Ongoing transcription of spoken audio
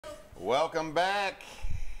Welcome back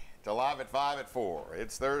to Live at 5 at 4.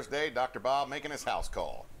 It's Thursday. Dr. Bob making his house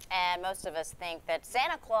call. And most of us think that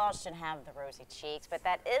Santa Claus should have the rosy cheeks, but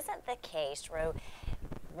that isn't the case.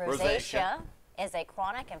 Rosacea is a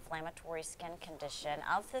chronic inflammatory skin condition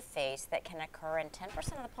of the face that can occur in 10%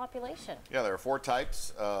 of the population. Yeah, there are 4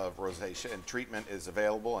 types of rosacea, and treatment is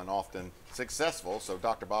available and often successful. So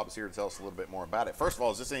Dr. Bob is here to tell us a little bit more about it. First of all,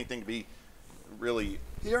 is this anything to be really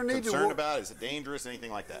concerned about? Is it dangerous, anything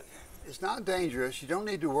like that? It's not dangerous. You don't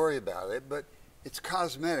need to worry about it, but it's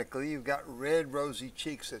cosmetically. You've got red, rosy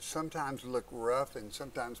cheeks that sometimes look rough, and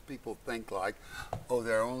sometimes people think like, oh,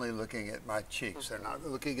 they're only looking at my cheeks. They're not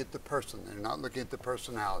looking at the person. They're not looking at the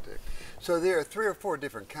personality. So there are 3 or 4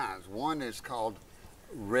 different kinds. One is called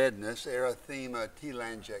redness, erythema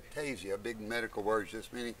telangiectasia, big medical word,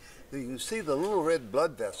 just meaning that you can see the little red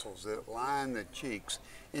blood vessels that line the cheeks.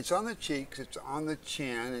 It's on the cheeks, it's on the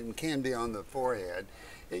chin, and can be on the forehead.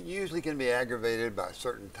 It usually can be aggravated by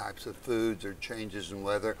certain types of foods or changes in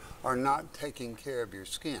weather or not taking care of your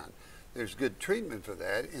skin. There's good treatment for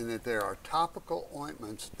that in that there are topical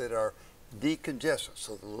ointments that are decongestant.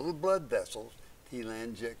 So the little blood vessels,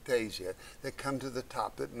 telangiectasia, that come to the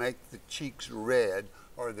top that make the cheeks red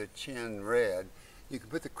or the chin red, you can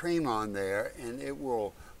put the cream on there and it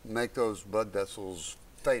will make those blood vessels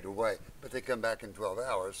fade away, but they come back in 12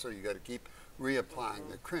 hours, so you got to keep reapplying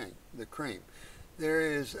the cream. There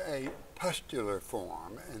is a pustular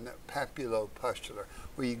form, and the papulopustular,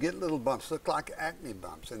 where you get little bumps, look like acne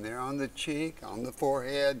bumps, and they're on the cheek, on the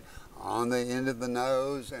forehead, on the end of the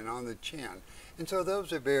nose, and on the chin. And so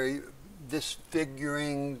those are very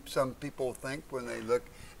disfiguring. Some people think when they look,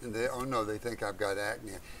 and they, oh no, they think I've got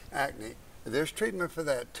acne. There's treatment for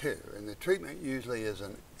that too, and the treatment usually is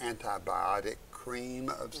an antibiotic cream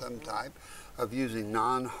of some type, of using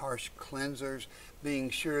non-harsh cleansers, being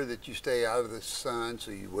sure that you stay out of the sun, so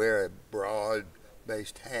you wear a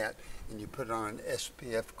broad-based hat and you put on an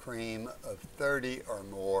SPF cream of 30 or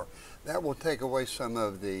more. That will take away some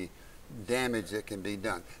of the damage that can be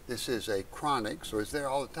done. This is a chronic, so it's there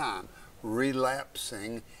all the time,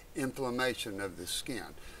 relapsing inflammation of the skin.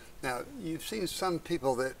 Now, you've seen some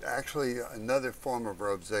people that actually, another form of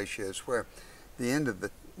rosacea is where the end of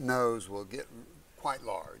the nose will get quite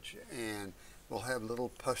large and will have little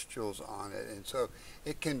pustules on it, and so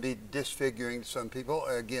it can be disfiguring to some people.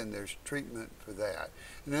 Again, there's treatment for that.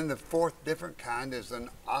 And then the 4th different kind is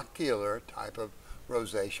an ocular type of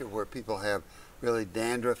rosacea, where people have really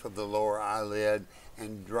dandruff of the lower eyelid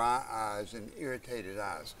and dry eyes and irritated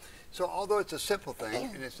eyes. So although it's a simple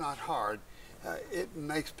thing and it's not hard, it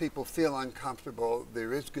makes people feel uncomfortable.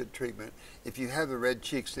 There is good treatment. If you have the red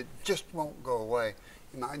cheeks that just won't go away,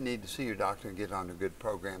 you might need to see your doctor and get on a good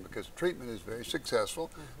program, because treatment is very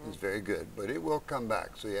successful, it's very good, but it will come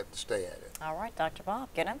back, so you have to stay at it. All right, Dr. Bob,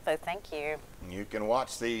 good info. Thank you. You can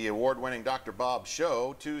watch the award-winning Dr. Bob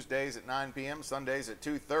show Tuesdays at 9 p.m., Sundays at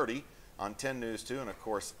 2:30 on 10 News 2, and of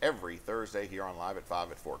course every Thursday here on Live at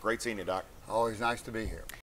 5 at 4. Great seeing you, Doc. Always nice to be here.